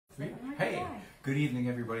Hey, good evening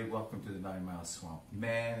everybody. Welcome to the 9 Mile Swamp.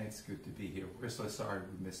 Man, it's good to be here. We're so sorry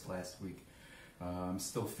we missed last week. I'm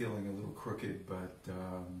still feeling a little crooked, but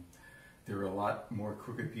there are a lot more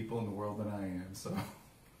crooked people in the world than I am, so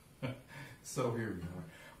so here we are.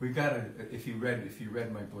 We've got a, if you read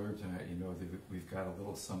my blurb tonight, you know that we've got a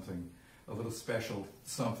little something, a little special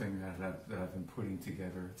something that I've been putting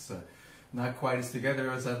together. It's not quite as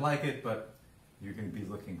together as I'd like it, but you're going to be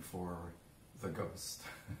looking for the ghost.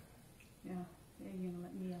 Yeah, you're gonna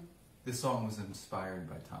let me. This song was inspired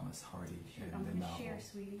by Thomas Hardy and I'm the gonna novel. share,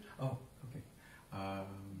 sweetie. Oh, okay.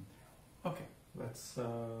 Okay, let's do.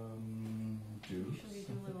 Usually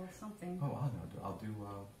do a little something. Oh, I'll do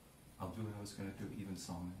what I was gonna do,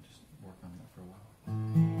 Evensong, and just work on that for a while.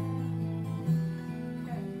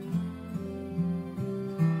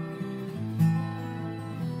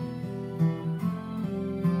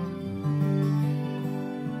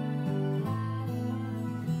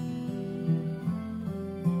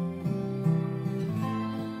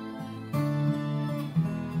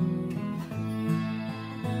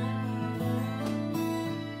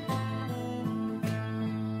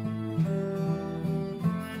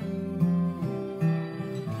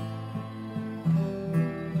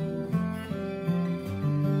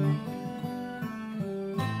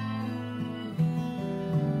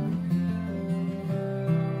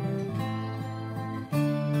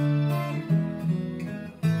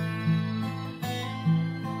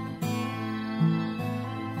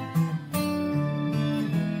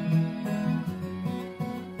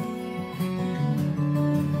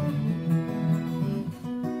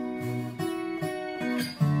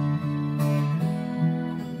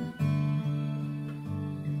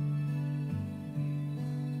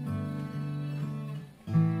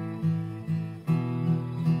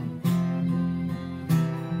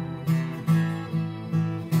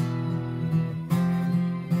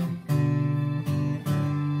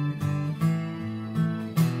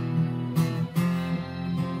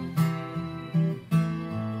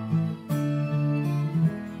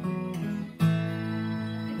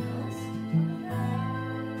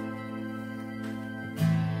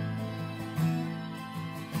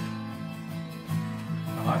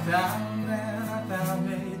 I found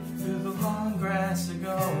me through the long grass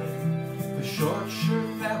a-going, the short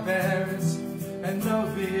shirt thou bearest, and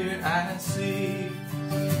no beard I see.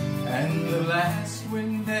 And the last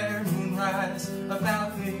wind ere moonrise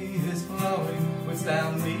about thee is blowing. Wouldst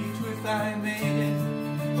thou meet with thy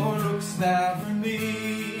maiden, or look'st thou for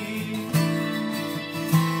me?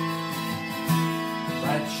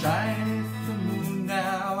 Bright shineth the moon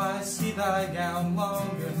now, I see thy gown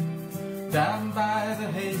longer. Down by the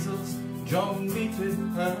hazels, Joan meted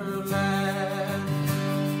her lad.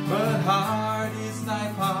 But hard is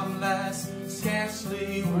thy palm, lass,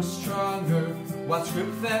 scarcely were stronger. What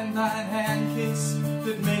script than thine hand kiss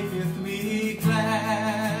that maketh me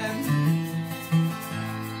glad?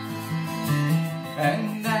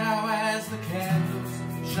 And now as the candles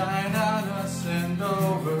shine on us and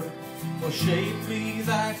over, for shapely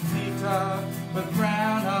thy feet are, but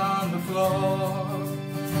brown on the floor.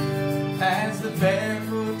 As the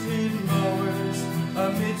barefooted mowers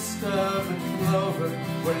amidst of the clover,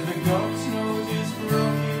 where the goat's nose is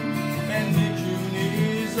broken and mid-June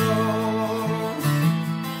is o'er.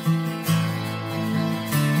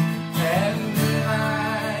 And when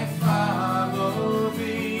I follow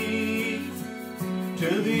thee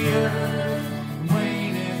to the earth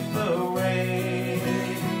waneth away,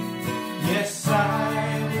 yes,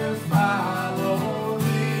 I will follow thee.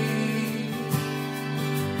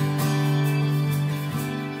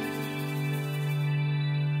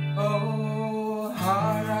 Oh,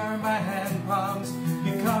 hard are my hand palms,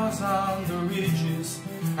 because on the ridges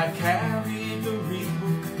I carried the reed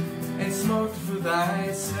book and smote for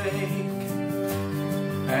thy sake.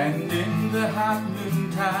 And in the hot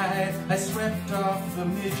noontide I swept off the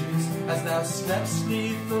midges, as thou slepst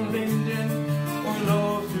neath the linden, or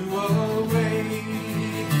low to awake.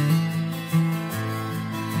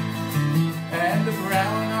 And the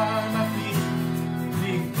brown are my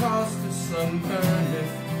feet, because the sun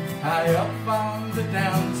burneth high up on the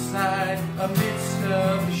downside, amidst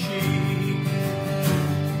of the sheep.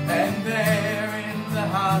 And there in the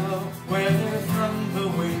hollow, where from the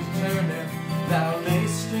wind turneth, thou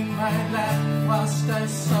lay'st in my lap, whilst I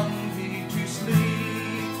sung thee to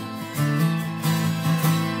sleep.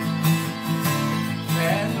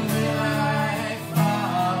 And will I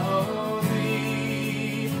follow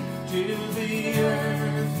thee till the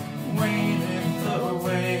earth waneth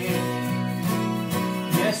away?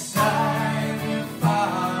 Yes, I will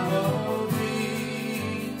follow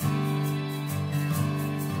thee.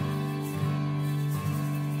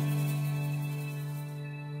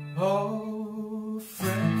 Oh,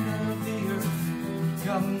 friend of the earth,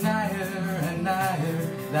 come nigher and nigher.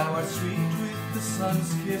 Thou art sweet with the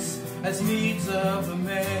sun's kiss as meads of the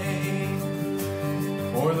May.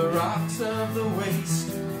 O'er the rocks of the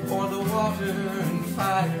waste, o'er the water and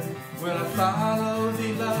fire, will I follow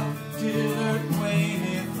thee, love, till earth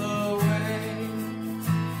waneth away.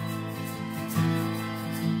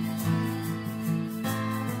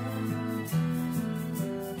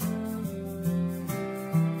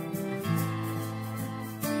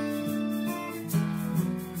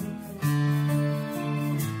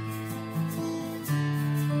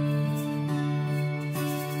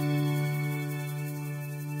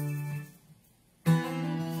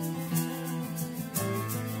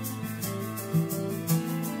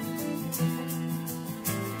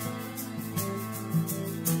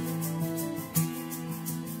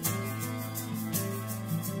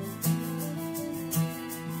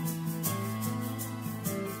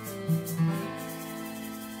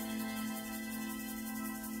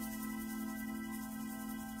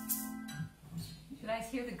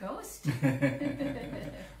 Hear the ghost?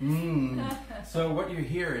 So what you're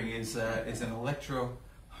hearing is an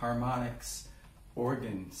electro-harmonics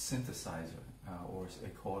organ synthesizer, or they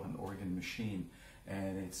call it an organ machine,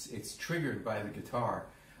 and it's triggered by the guitar,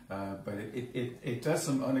 but it does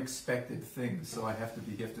some unexpected things. So you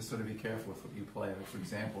have to sort of be careful with what you play. Like, for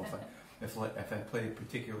example, if I play a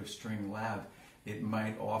particular string loud, it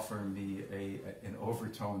might offer me an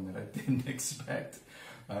overtone that I didn't expect.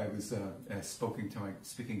 I was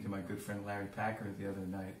speaking to my good friend Larry Packard the other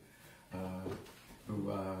night,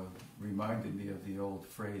 who reminded me of the old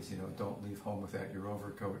phrase, you know, don't leave home without your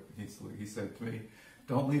overcoat. He said to me,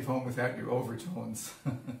 don't leave home without your overtones.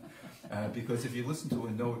 Because if you listen to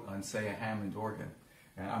a note on, say, a Hammond organ,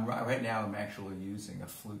 and right now I'm actually using a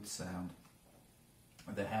flute sound,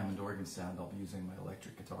 the Hammond organ sound. I'll be using my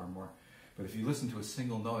electric guitar more. But if you listen to a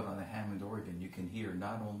single note on a Hammond organ, you can hear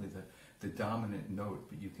not only the dominant note,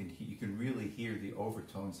 but you can really hear the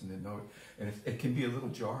overtones in the note, and it can be a little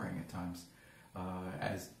jarring at times,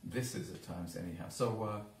 as this is at times anyhow.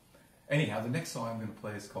 So anyhow, the next song I'm going to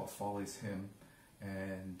play is called Fawley's Hymn,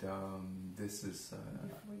 and this is...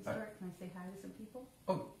 Before you start, can I say hi to some people?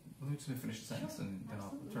 Oh, let me just finish the sentence, Sure, and then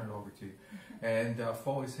absolutely. I'll turn it over to you. And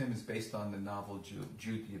Fawley's Hymn is based on the novel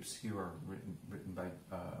Jude the Obscure, written by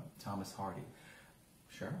Thomas Hardy.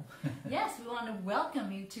 Cheryl? Yes, we want to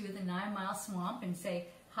welcome you to the 9 Mile Swamp and say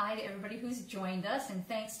hi to everybody who's joined us, and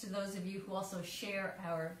thanks to those of you who also share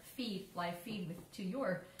our live feed to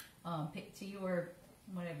your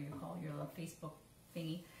whatever you call your little Facebook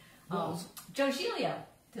thingy. Walls. Joe Giglio,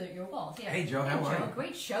 to your walls. Yeah. Hey Joe, how are you?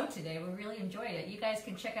 Great show today. We really enjoyed it. You guys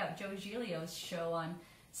can check out Joe Giglio's show on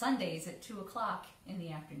Sundays at 2 o'clock in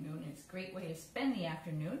the afternoon. It's a great way to spend the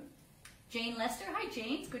afternoon. Jane Lester, hi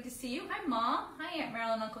Jane, it's good to see you. Hi Mom, hi Aunt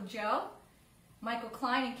Marilyn, Uncle Joe. Michael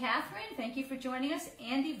Klein and Catherine, thank you for joining us.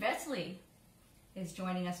 Andy Vesley is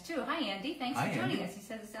joining us too. Hi Andy, thanks for joining us. He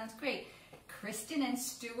says it sounds great. Kristen and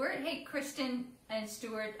Stuart, hey Kristen and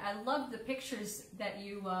Stuart, I love the pictures that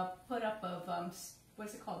you put up of,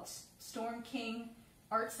 what's it called, Storm King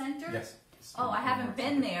Art Center? Yes. Oh, I haven't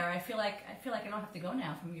been there. I feel like I don't have to go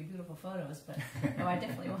now from your beautiful photos, but no, I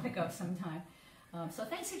definitely want to go sometime. So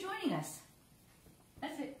thanks for joining us.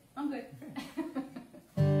 That's it. I'm good.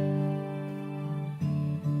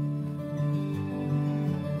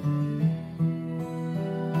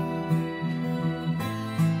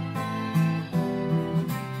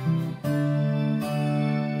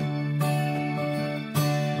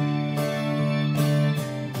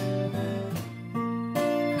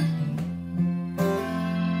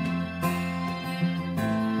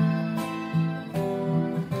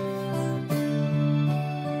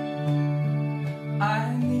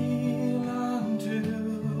 I kneel on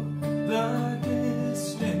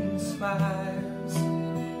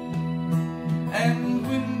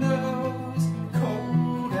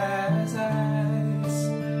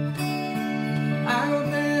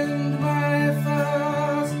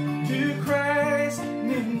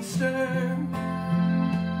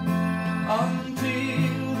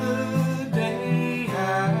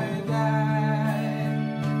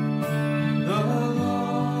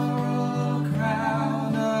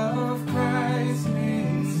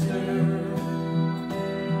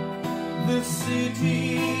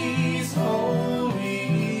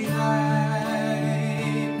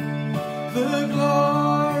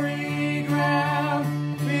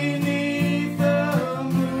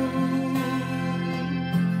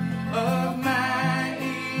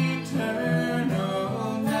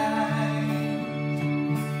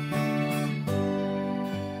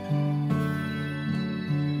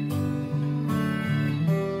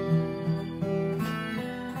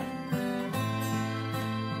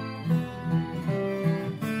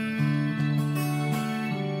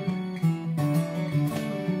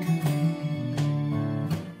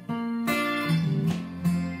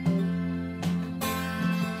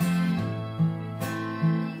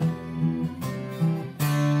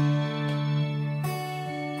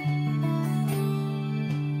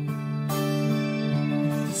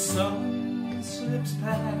walks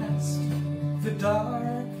past the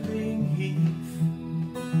darkling heath,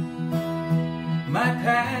 my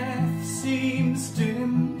path seems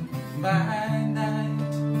dim by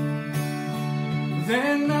night.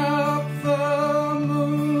 Then up the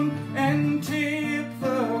moon and tip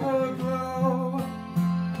the glow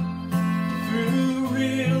through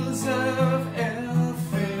rills of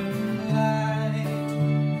elfin light,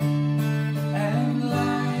 and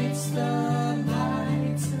lights the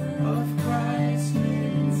lights of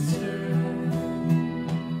Christminster,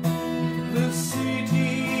 the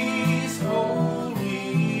city's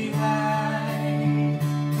holy light,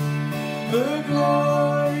 the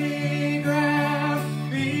glory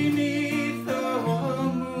ground beneath the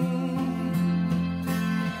moon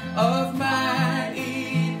of my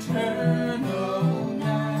eternal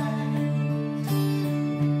night.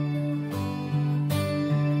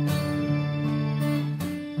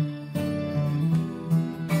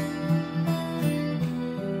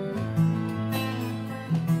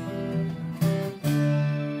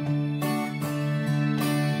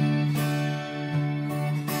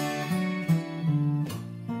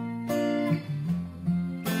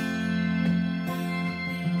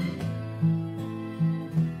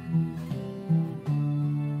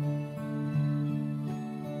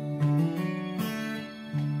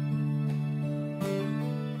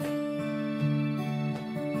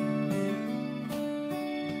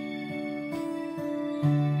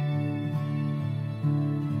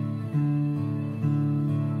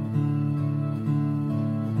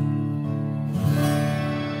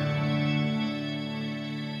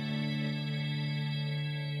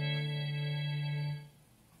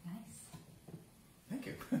 Nice. Thank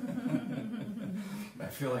you. I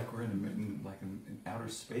feel like we're in outer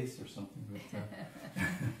space or something. But,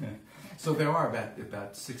 so there are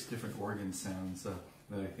about 6 different organ sounds that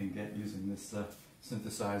I can get using this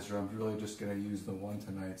synthesizer. I'm really just going to use the one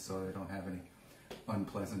tonight so I don't have any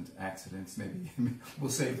unpleasant accidents. Maybe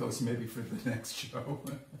we'll save those maybe for the next show.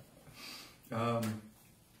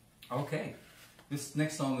 Okay, this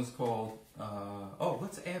next song is called.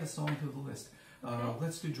 Let's add a song to the list. Okay.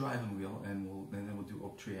 Let's do Driving Wheel, and then we'll do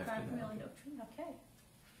Oak Tree after Driving that. Wheel and Oak Tree, okay.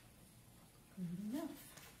 Good enough.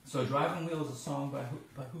 So Driving Wheel is a song by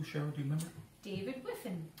who, Cheryl, do you remember? David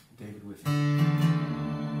Wiffen. David Wiffen.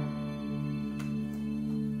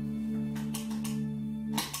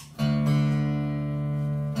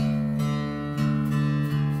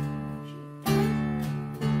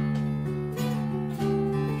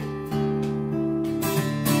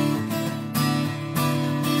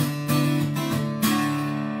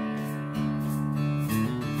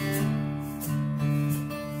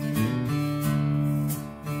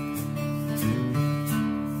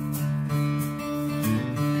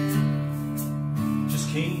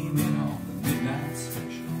 Came in on the midnight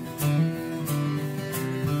special.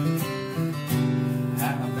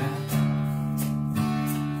 How about that?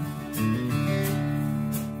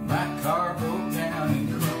 My car broke down in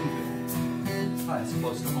Cromville. That's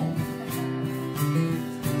close to home.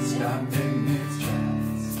 Stopped in its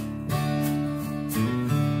tracks.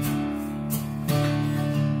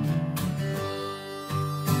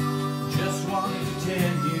 Just wanted to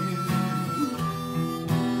tell you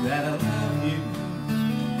that I love you.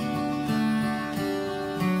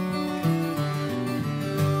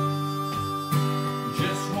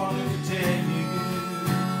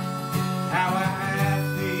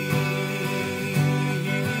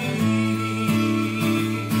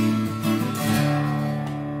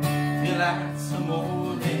 Some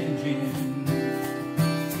old engine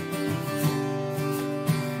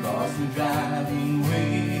lost the driving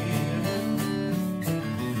wheel.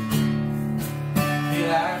 He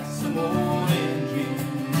likes some old engine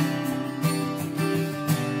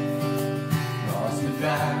lost the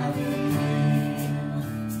driving wheel.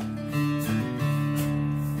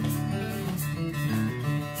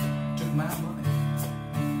 Took my money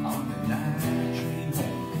on the night train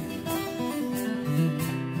home.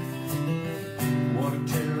 What a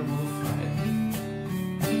terrible fight.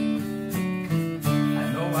 I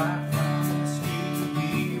know I promised you to be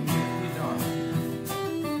with me, darling,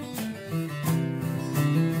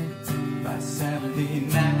 by Saturday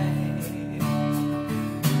night.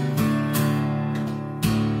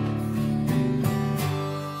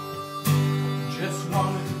 Just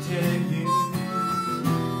wanted to tell you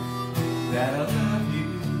that I love you.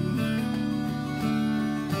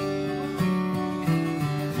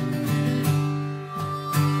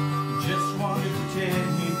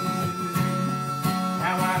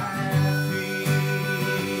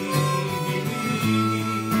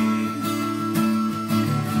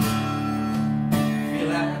 Feel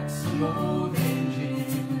like some old engine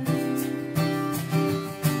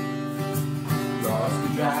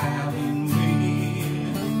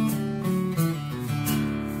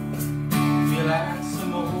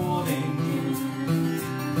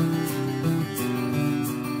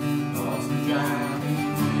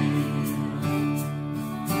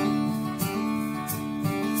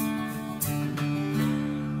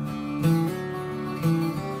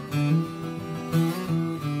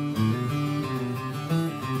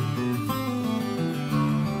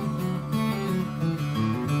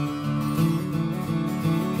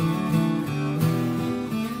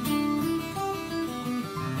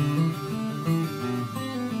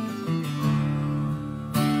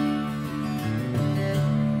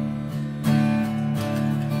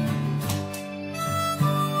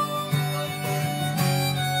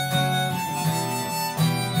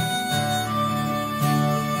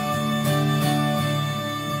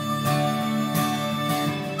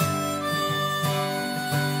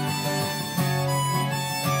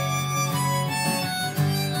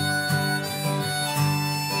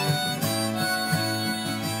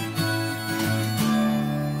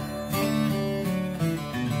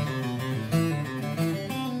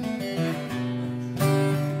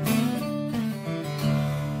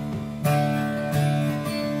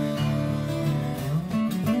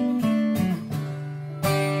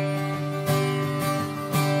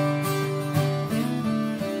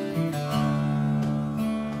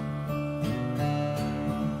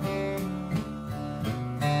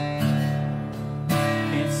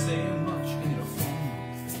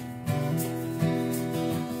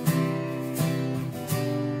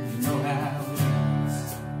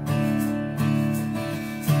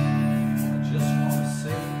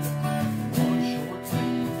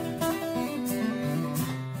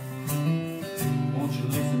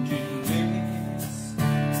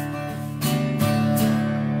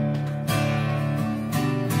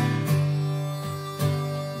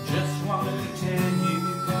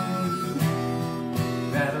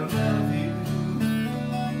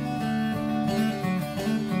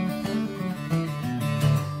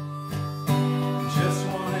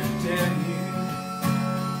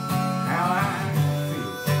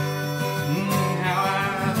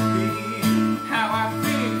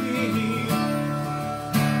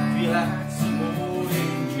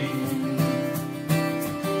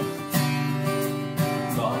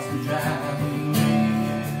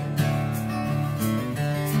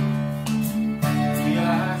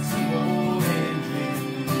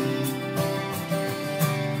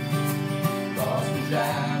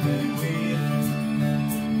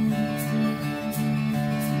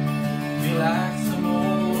like some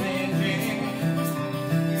old engine.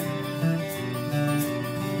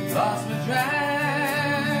 Lost my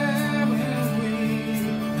driving wheel.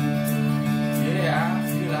 Yeah, I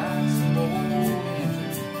feel like some old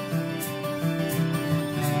engine.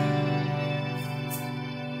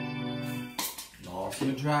 Lost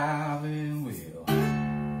my driving wheel.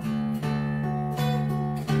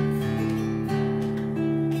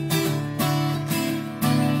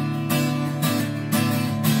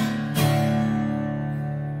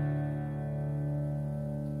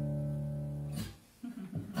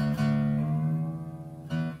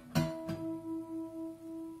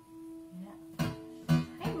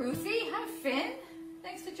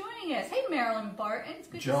 It's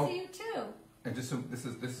good Joe, to see you too. And this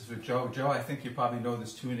is for Joe. Joe, I think you probably know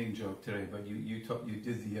this tuning joke today, but you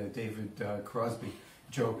did the David Crosby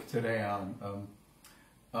joke today on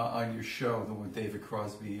your show, the one with David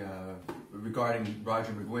Crosby regarding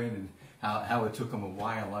Roger McGuinn and how it took him a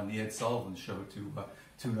while on the Ed Sullivan show to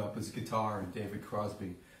tune up his guitar, and David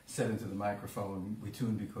Crosby said into the microphone, "We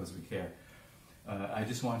tune because we care." I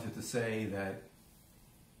just wanted to say that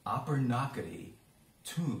Opernacity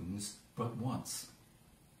tunes but once.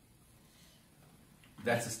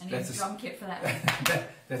 That's a drum kit for that.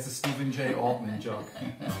 That's a Stephen J. Altman joke.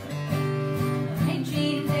 Hey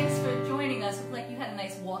Gene, thanks for joining us. Looked like you had a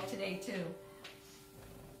nice walk today too.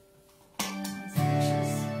 Nice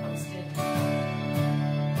pictures posted.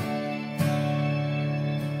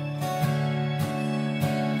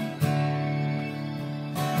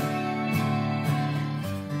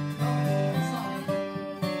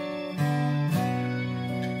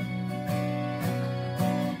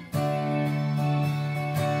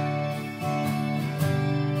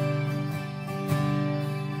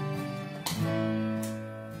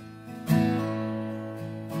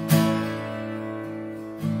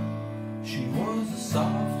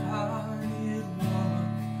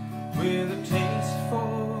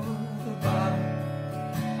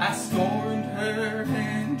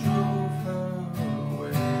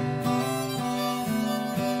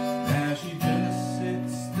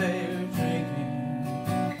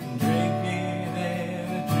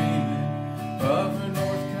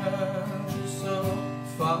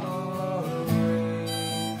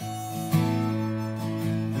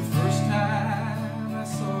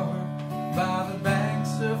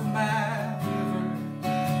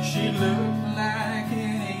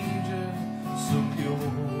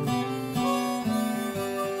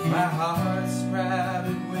 My heart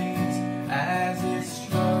sprouted wings as it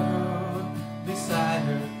struggled beside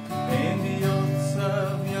her, and the oaths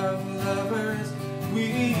of young lovers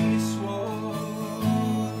we swore.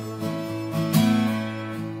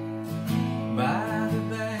 By the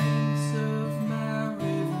banks of my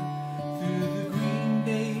river, through the green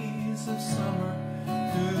days of summer,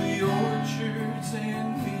 through the orchards and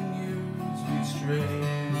vineyards we strayed.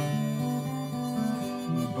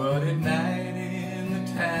 But at night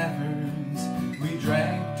taverns we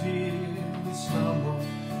drank till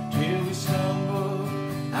we stumbled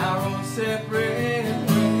our own separate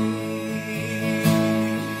ways.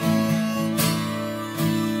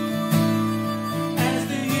 As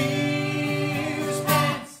the years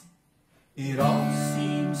pass, it all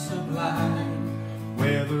seems sublime,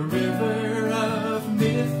 where the river of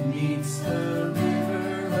myth meets the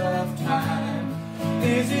river of time.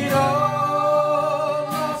 Is it all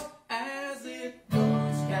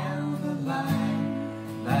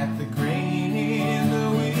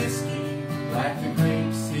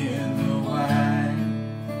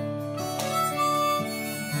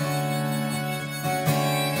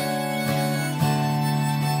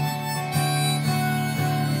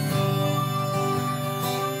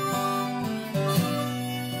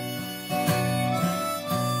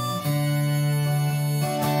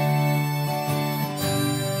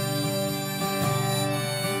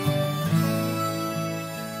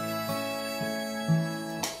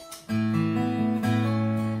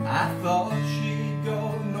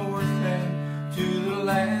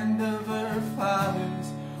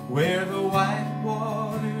where the white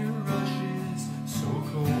water rushes so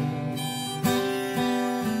cold?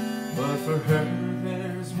 But for her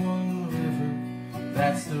there's one river,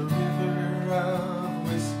 that's the river of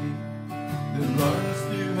whiskey, that runs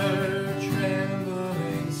through her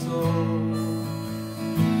trembling soul.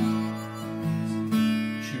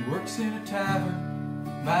 She works in a tavern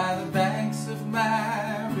by the banks of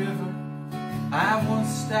my river. I once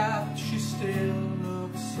stopped, she still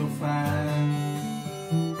looks so fine.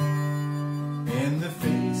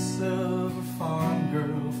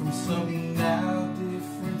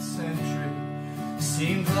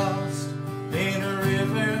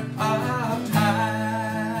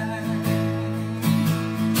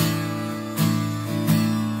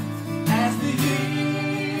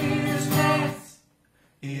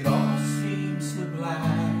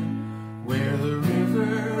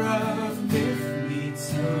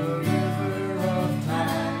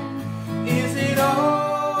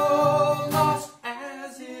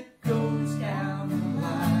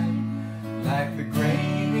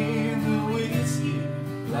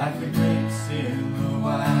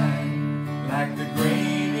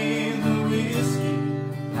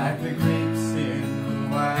 like the grapes in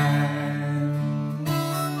the wine.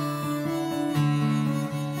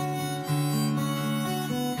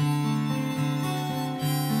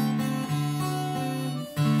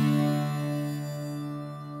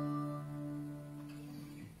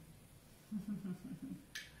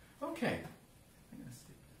 Okay. I'm gonna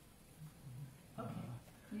stick. Okay.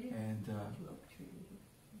 You didn't And do oak tree, did you?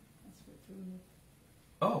 That's what threw me.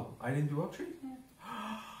 oh, I didn't do oak tree? Yeah.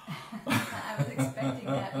 I was expecting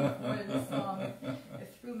that before this song.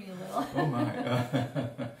 It threw me a little. Oh my.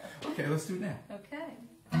 Okay, let's do it now. Okay.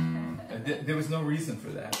 There was no reason for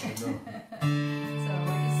that. No. So we're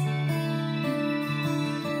just.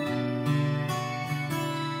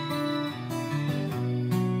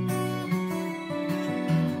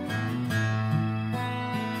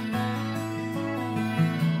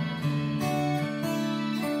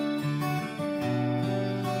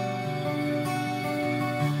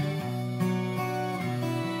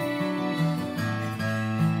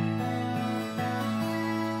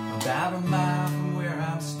 About a mile from where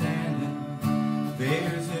I'm standing,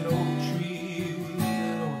 there's an oak tree in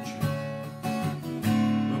an orchard.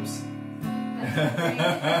 Oops.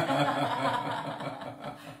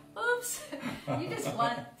 Oops. You just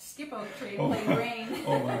want skip oak tree and play rain.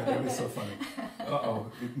 Oh my, that was so funny.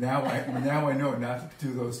 Uh-oh. Now I know not to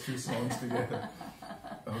do those two songs together.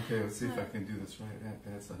 Okay, let's see if I can do this right.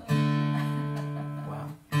 That's a... Wow.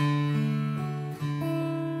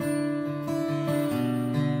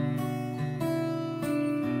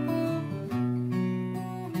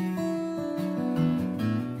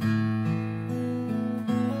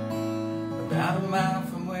 About a mile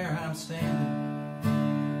from where I'm standing,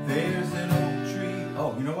 there's an oak tree.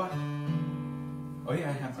 Oh, you know what? Oh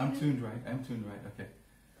yeah, I'm tuned right. I'm tuned right. Okay.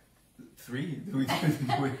 3? Do we get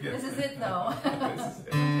This is it though. This is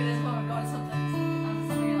it. This is when we're going sometimes on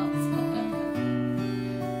something else.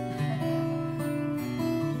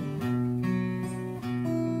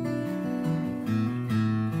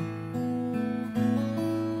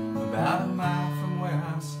 About a mile from where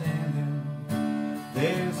I'm standing,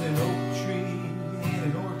 there's an oak tree in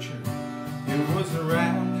an orchard. It was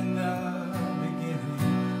around in the beginning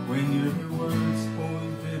when your words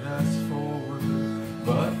pointed us forward,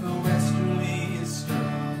 but the westerly is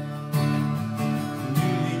stirring.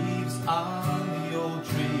 New leaves on the old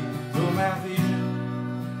tree, though my vision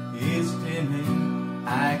is dimming,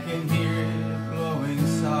 I can hear it blowing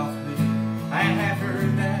softly. I have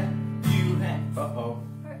heard that you have. Uh-oh.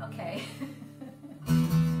 Okay.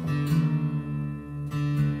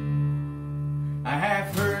 I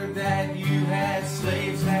have heard that you had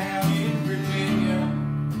slaves down in Virginia.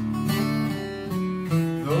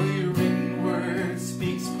 Though your written word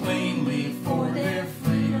speaks plainly for their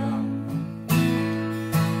freedom,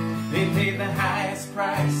 they paid the highest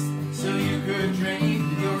price so you could drink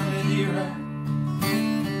your Madeira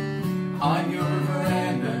on your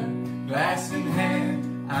veranda, glass in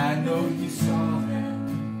hand. I know you saw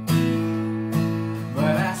them,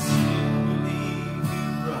 but I still believe you,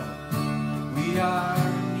 brother. We are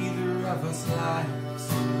neither of us liars.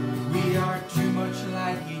 We are too much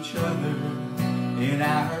like each other. In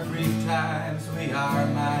our brief times we are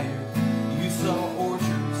mired. You saw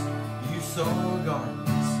orchards, you saw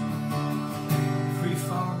gardens, free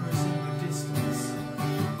farmers in the distance.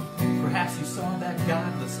 Perhaps you saw that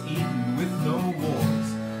godless Eden with no wars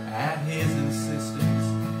at his insistence.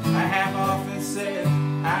 I have often said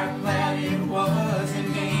our planet was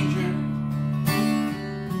in danger.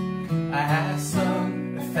 I have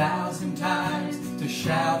sung 1,000 times to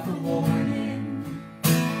shout the warning.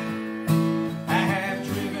 I have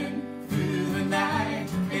driven through the night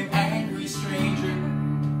an angry stranger.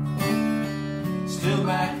 Still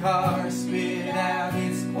my car spit out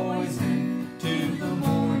its poison to the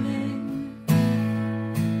morning.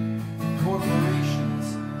 Corporations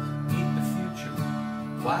eat the future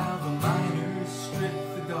while the miners strip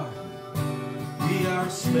the garden. We are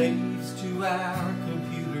slaves to our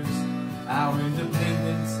computers, our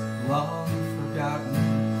independence long forgotten,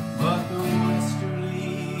 but the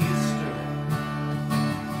westerly is stirring.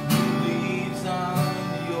 New leaves on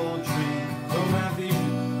the old tree, though my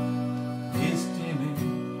vision is dimming,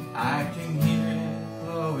 I can hear it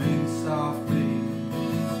blowing softly.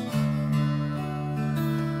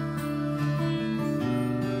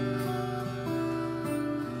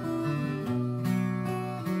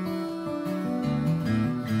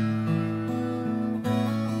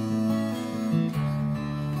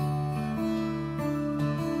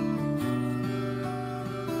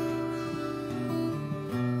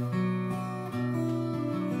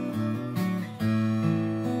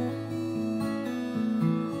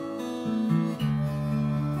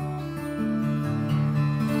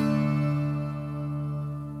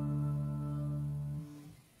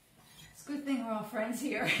 friends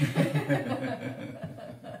here.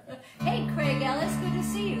 Hey, Craig Ellis, good to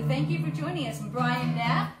see you. Thank you for joining us. And Brian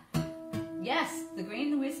Knapp. Yes, The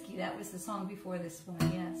Grain and the Whiskey. That was the song before this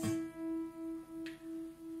one, yes.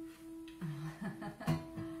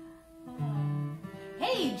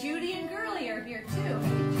 Hey, Judy and Girly are here too.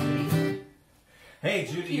 Hey, Judy. Hey,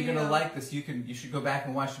 Judy, you're gonna like this. You should go back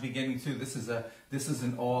and watch the beginning too. It's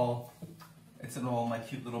an all my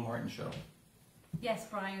cute little Martin show. Yes,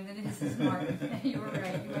 Brian, this is Martin. You were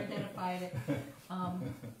right. You identified it. Are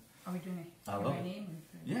we doing a right name?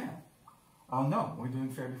 Yeah. Oh no, we're doing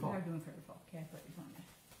Fair Befall. We are doing Fair Befall. Okay, I thought you were going to.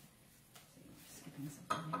 Skipping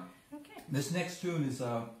something here. Okay. This next tune is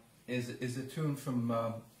a tune from.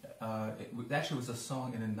 It actually was a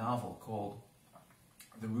song in a novel called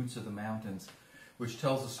 "The Roots of the Mountains," which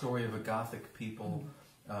tells the story of a Gothic people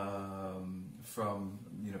from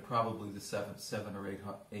probably the seven or eight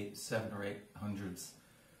hundreds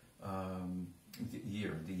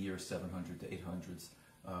the year 700 to 800s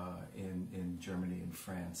in Germany and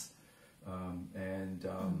France, and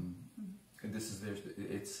this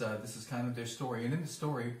is kind of their story. And in the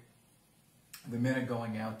story, the men are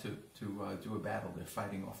going out to do a battle. They're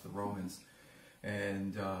fighting off the Romans,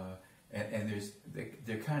 and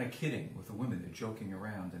they're kind of kidding with the women. They're joking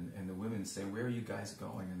around, and the women say, "Where are you guys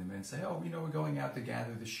going?" And the men say, "Oh, we're going out to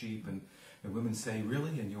gather the sheep." And the women say,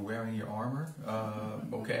 "Really? And you're wearing your armor?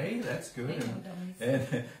 Okay, that's good.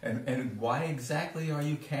 And why exactly are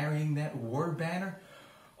you carrying that war banner?"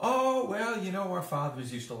 "Oh, well, our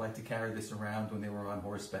fathers used to like to carry this around when they were on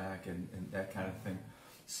horseback and that kind of thing."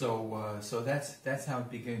 So that's how it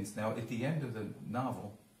begins. Now, at the end of the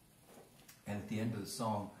novel and at the end of the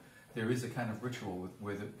song, there is a kind of ritual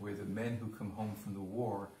where the men who come home from the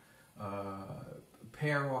war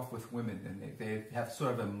pair off with women, and they have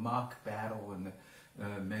sort of a mock battle, and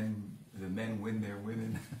the men win their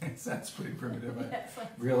women. It sounds pretty primitive. I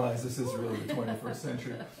realize this is really the 21st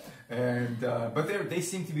century, and but they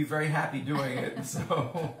seem to be very happy doing it.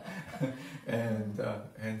 So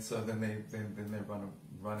and so then they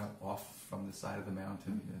run off from the side of the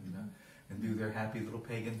mountain and do their happy little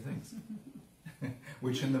pagan things.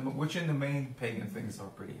 which in the main pagan things are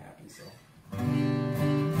pretty happy. So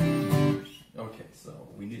okay, so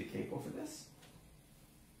we need a capo for this.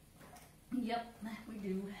 Yep, we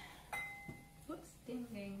do. Whoops, ding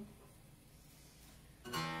ding.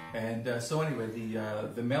 And so anyway,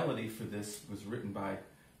 the melody for this was written by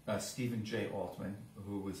Stephen J. Altman,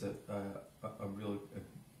 who was a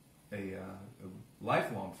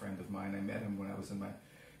lifelong friend of mine. I met him when I was in my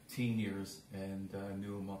teen years and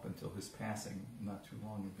knew him up until his passing not too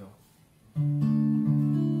long ago.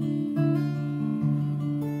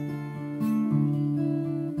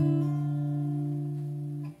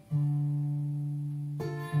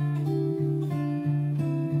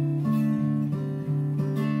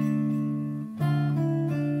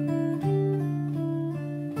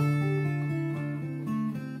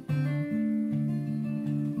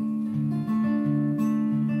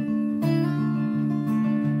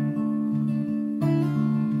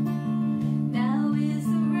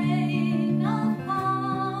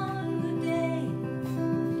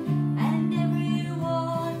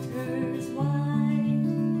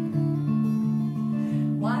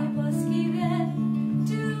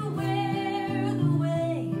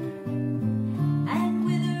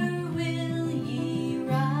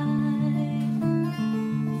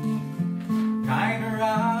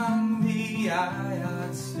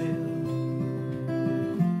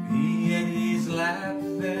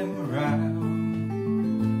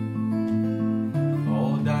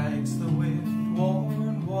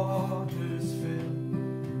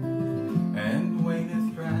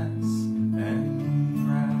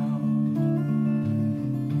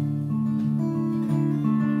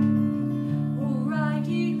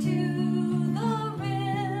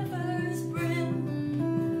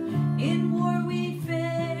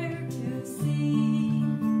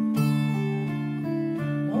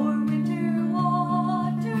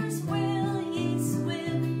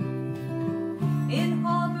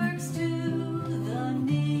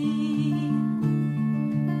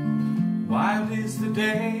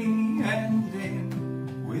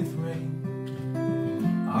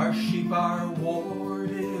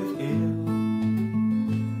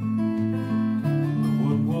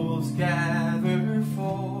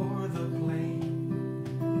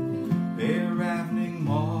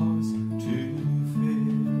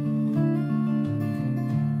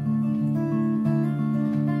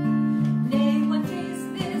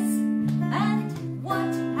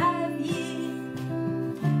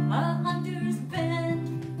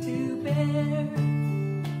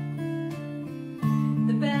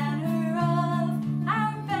 The banner of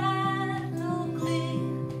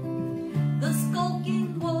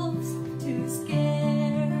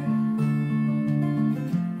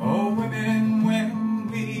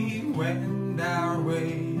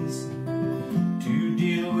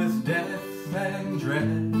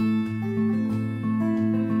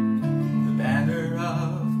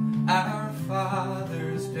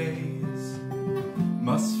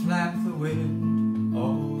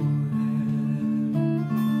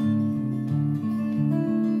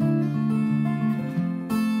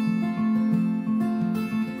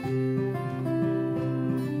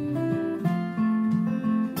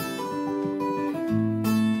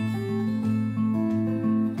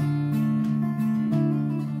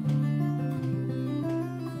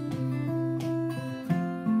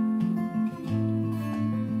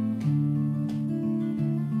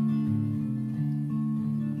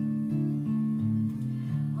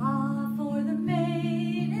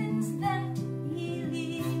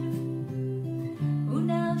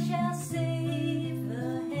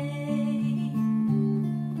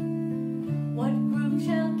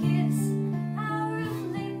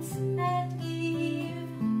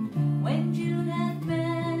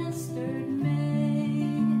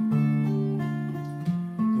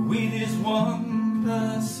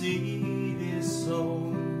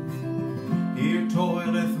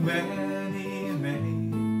dwelleth many a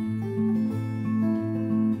maid,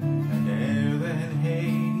 and ere that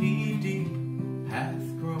hay knee deep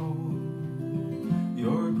hath grown,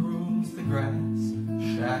 your grooms the grass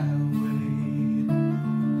shall wade.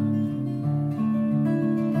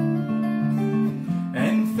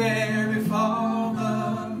 And fair befall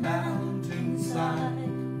the mountainside,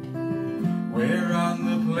 whereon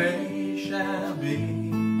the play shall be,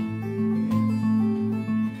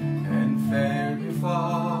 and fair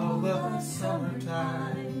befall the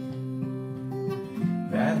summertide,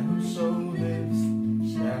 that whoso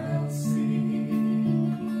lives shall see.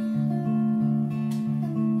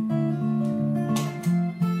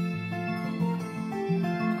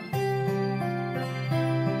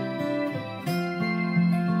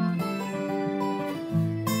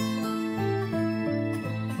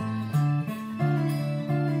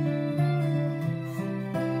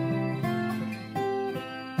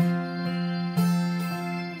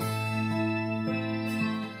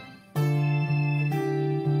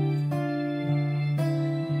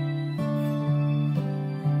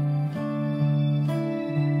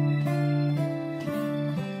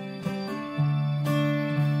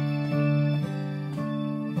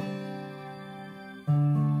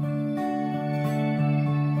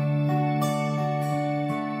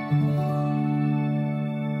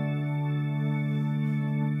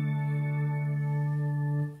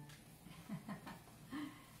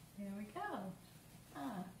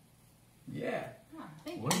 Yeah. Oh,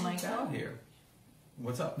 thank What you, am I Michael. down here?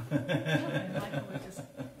 What's up? Nothing. Michael was just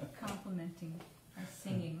complimenting our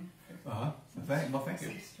singing. Well, thank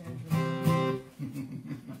you.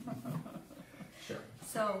 Sure.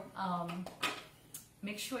 So,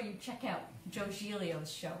 make sure you check out Joe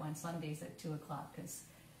Giglio's show on Sundays at 2 o'clock, because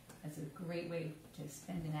that's a great way to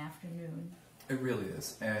spend an afternoon. It really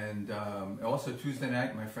is. And also Tuesday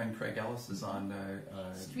night, my friend Craig Ellis is on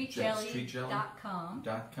StreetJelly.com.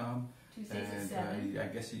 streetjelly.com. Tuesdays at And 7. I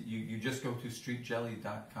guess you just go to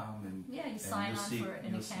streetjelly.com and Yeah, you sign on for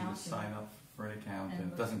an you'll account. sign up for an account, and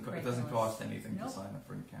and it doesn't Craig doesn't Ellis. cost anything Nope. to sign up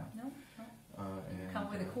for an account. No, And, come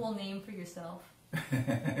with a cool name for yourself.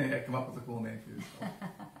 Yeah, come up with a cool name for yourself.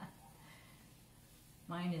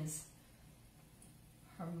 Mine is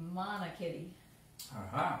Hermana Kitty.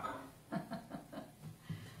 Aha.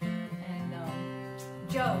 And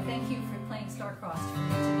Joe, thank you for playing Star-Crossed for me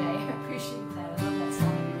today. I appreciate that. I love that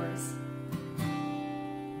song of yours.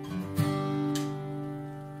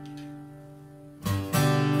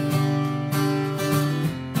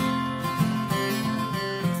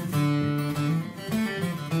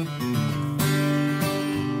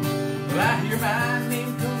 Well, I hear my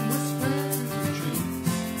name come whispering through the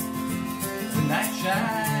trees. The night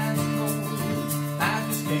shines cold, I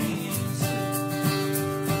just can't sleep.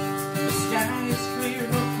 The sky is clear,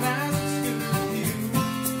 no clouds obscure.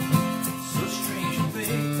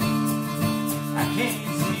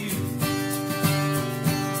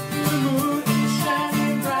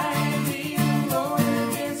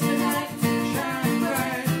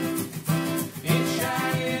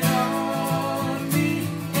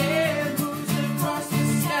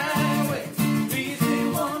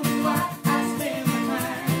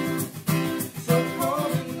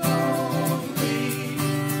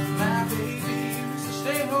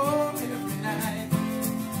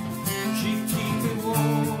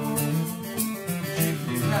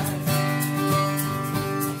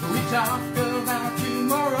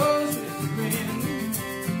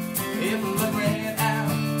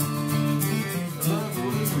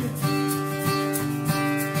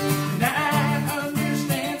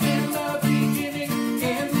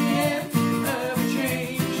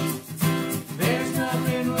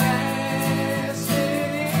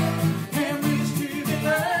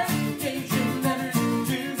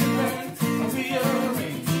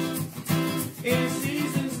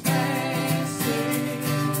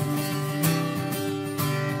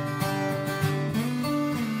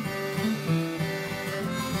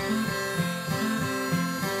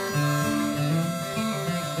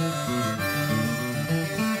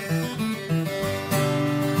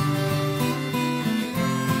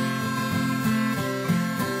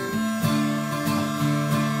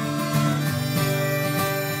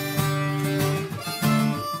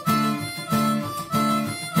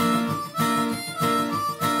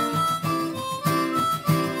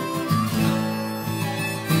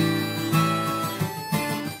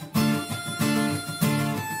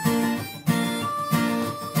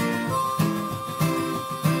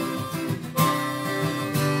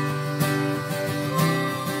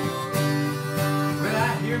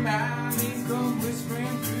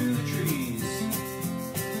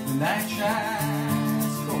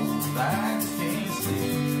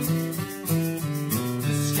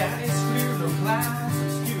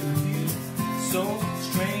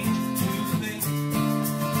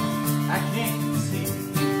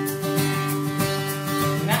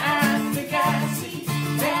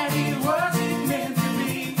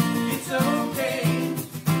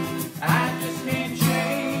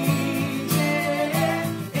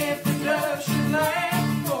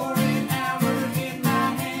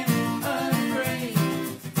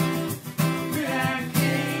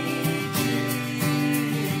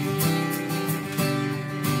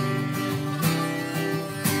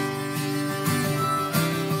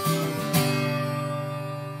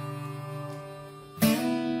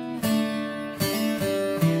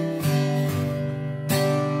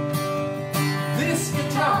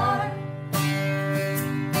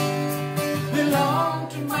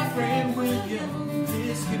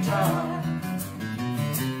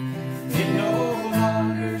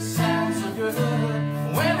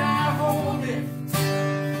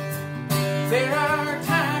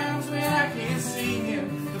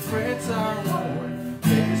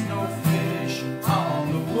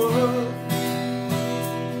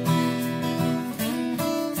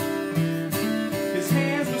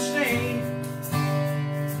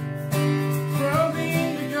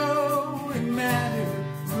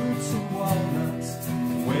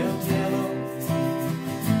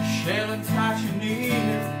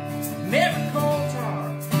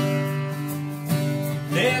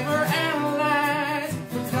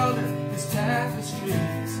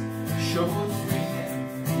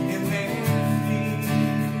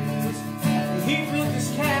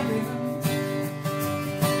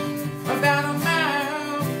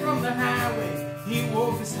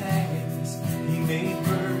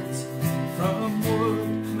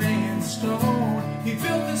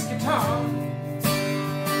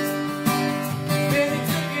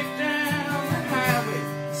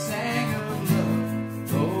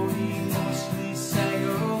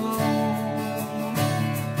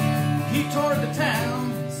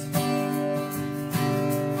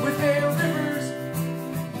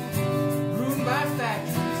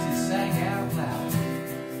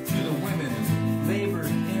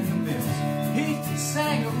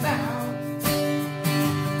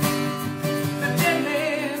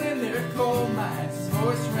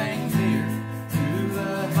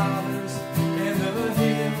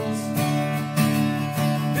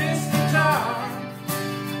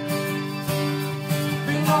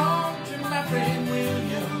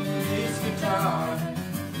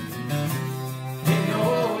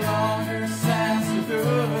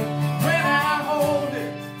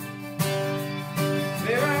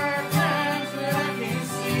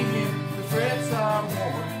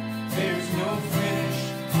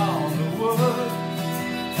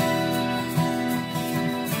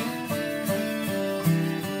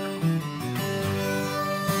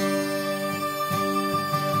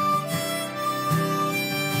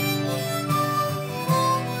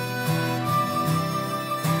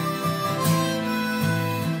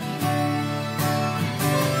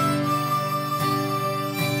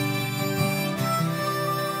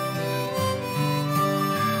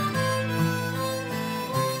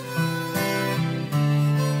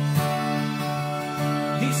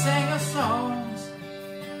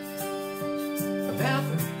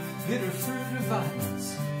 bitter fruit of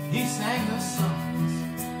violence. He sang us songs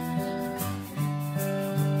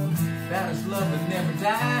about his love that never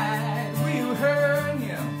died. We heard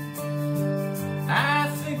him. I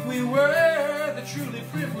think we were the truly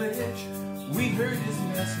privileged. We heard his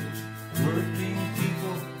message. Working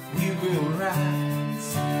people, we will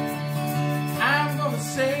rise. I'm gonna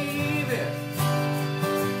save it.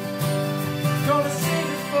 Gonna save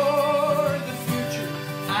it for the future.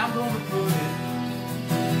 I'm gonna put it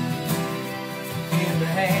in the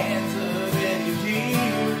hands of Eddie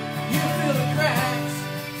Deal. You fill the cracks,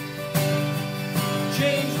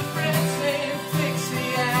 change the friends and fix the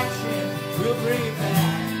action. We'll bring it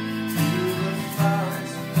back to the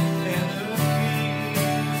forest and the fields.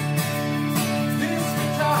 This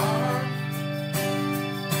guitar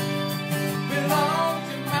belongs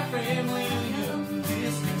to my friend William.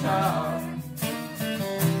 This guitar,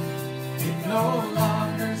 it no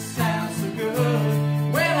longer sounds so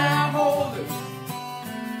good when I hold it.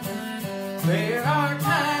 There are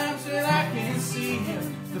times that I can see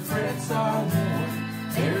him. The frets are worn.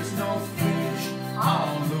 There's no finish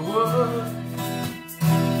on the wood.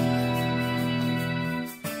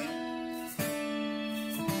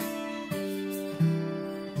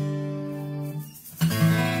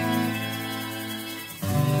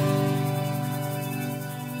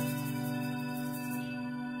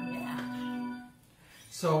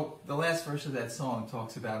 So the last verse of that song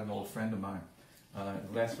talks about an old friend of mine.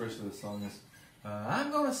 The last verse of the song is,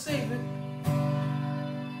 I'm gonna save it.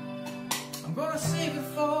 I'm gonna save it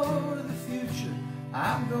for the future.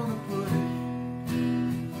 I'm gonna put it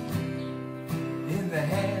in the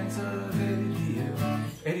hands of Eddie Deal.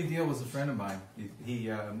 Eddie Deal was a friend of mine.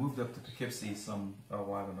 He moved up to Poughkeepsie some, I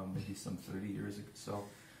don't know, maybe some 30 years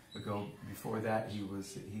ago. Before that, he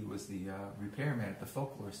was the repairman at the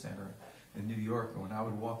Folklore Center in New York. And when I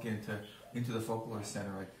would walk into the Folklore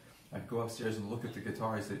Center, I'd go upstairs and look at the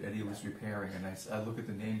guitars that Eddie was repairing, and I'd look at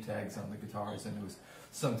the name tags on the guitars, and it was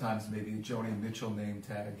sometimes maybe a Joni Mitchell name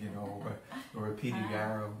tag, you know, or a Petey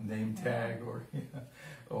Yarrow name tag, or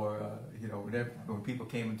you know, when people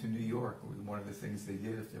came into New York, one of the things they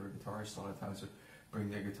did if they were guitarists a lot of times would bring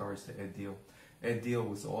their guitars to Ed Deal. Ed Deal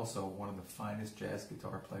was also one of the finest jazz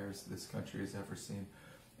guitar players this country has ever seen,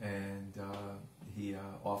 and he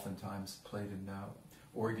oftentimes played in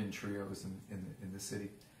organ trios in the city.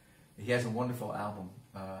 He has a wonderful album.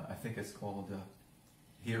 I think it's called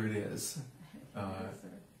 "Here It Is."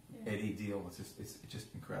 Eddie Deal. It's just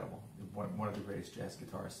incredible. One of the greatest jazz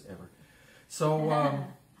guitarists ever. So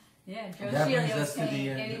yeah, Joe Giglio was saying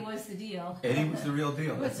Eddie was the deal. Eddie was the real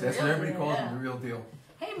deal. That's what everybody calls him, the real deal.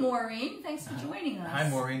 Hey Maureen, thanks for joining us. Hi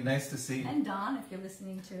Maureen, nice to see you. And Don, if you're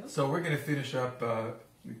listening too. So we're going to finish up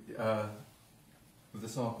with a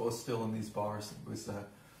song called "Still in These Bars."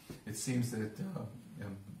 It seems that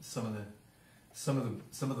some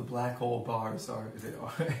of the black hole bars are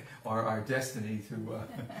our destiny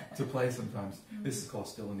to play sometimes. This is called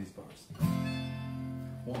 "Still in These Bars."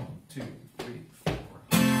 1, 2, 3, 4.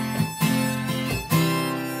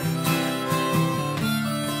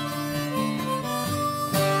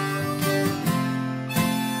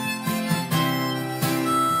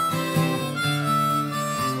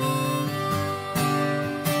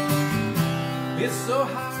 It's so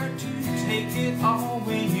hard to take it all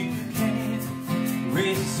when you can't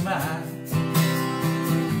raise a smile.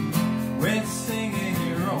 When singing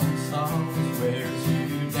your own songs wears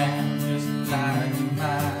you down just like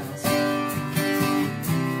miles.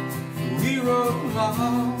 We rode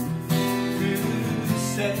along through the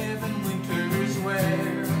 7 winters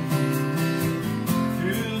where,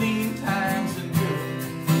 through lean times and good,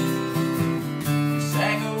 we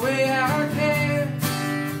sang away our care.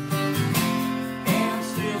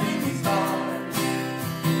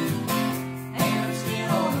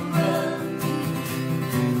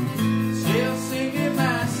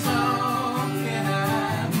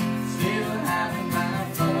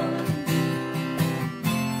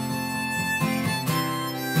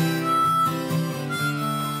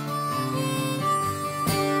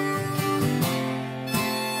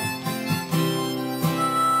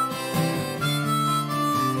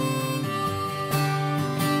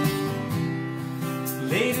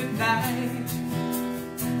 Late at night,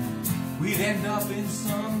 we'd end up in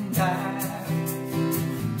some dive,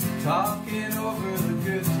 talking over the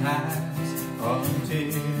good times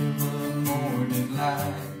until the morning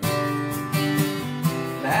light,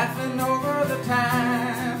 laughing over the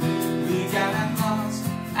time we got lost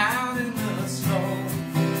out in the snow,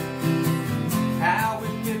 how we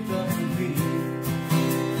picked up the beat,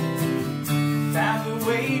 found a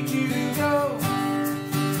way to go.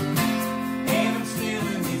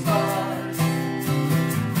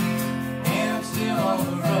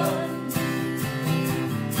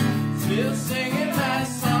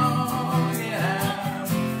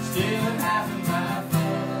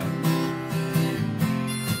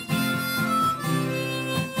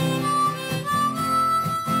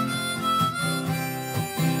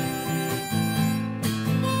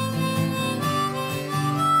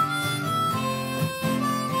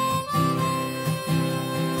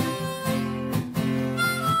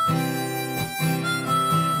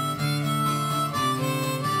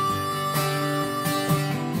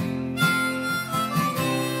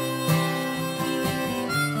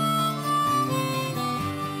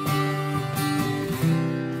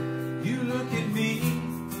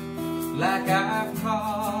 like I've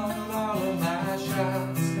called all of my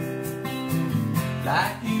shots,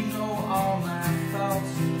 like you know all my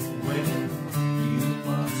thoughts. Well, you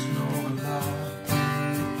must know a lot.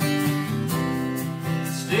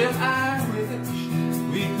 Still, I wish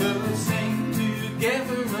we could sing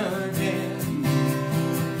together again,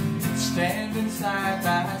 standing side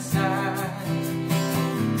by side,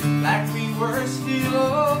 like we were still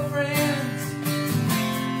old friends.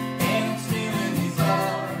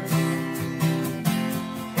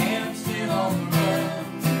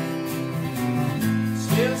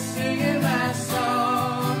 Still singing my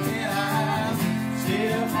song, and I'm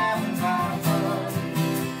still having my fun,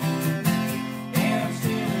 and I'm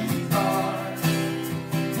still in these bars,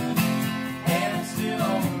 and I'm still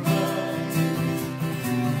on the run.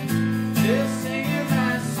 Still singing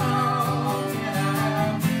my song, and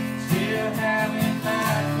I'm still having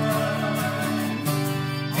my fun,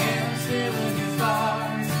 and I'm still in these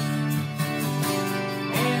bars,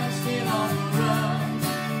 and I'm still on the run.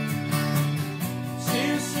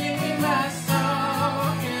 Still singing my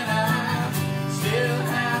song, and I'm still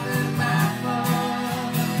having my fun.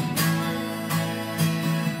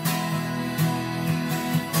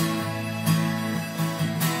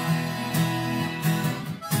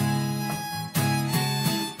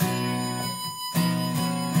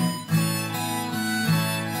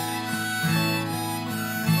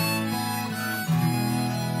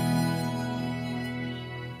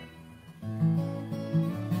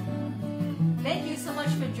 Thank you so much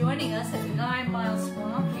for joining us at the 9 Mile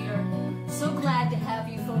Swamp. We are so glad to have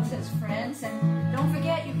you folks as friends. And don't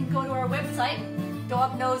forget, you can go to our website,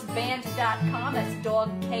 dognoseband.com. That's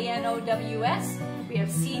dog, K-N-O-W-S. We have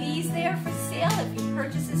CDs there for sale. If you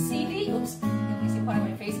purchase a CD, oops, let me see part of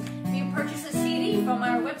my face. If you purchase a CD from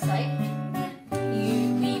our website,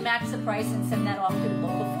 we match the price and send that off to the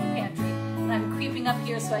local food pantry. And I'm creeping up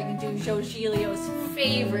here so I can do Joe Giglio's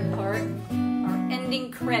favorite part, our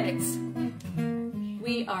ending credits.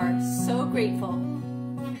 We are so grateful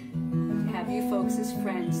to have you folks as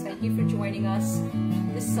friends. Thank you for joining us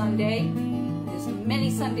this Sunday, as many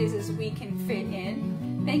Sundays as we can fit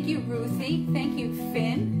in. Thank you, Ruthie. Thank you,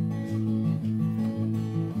 Finn.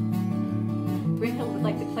 Brynhild would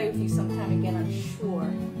like to play with you sometime again, I'm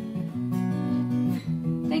sure.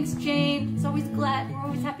 Thanks, Jane. We're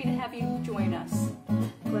always happy to have you join us.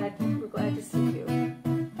 We're glad to see you.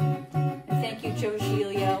 And thank you, Joe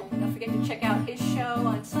Giglio. Don't forget to check out his show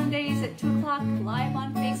on Sundays at 2 o'clock, live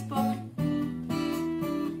on Facebook.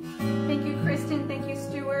 Thank you, Kristen. Thank you,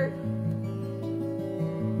 Stuart.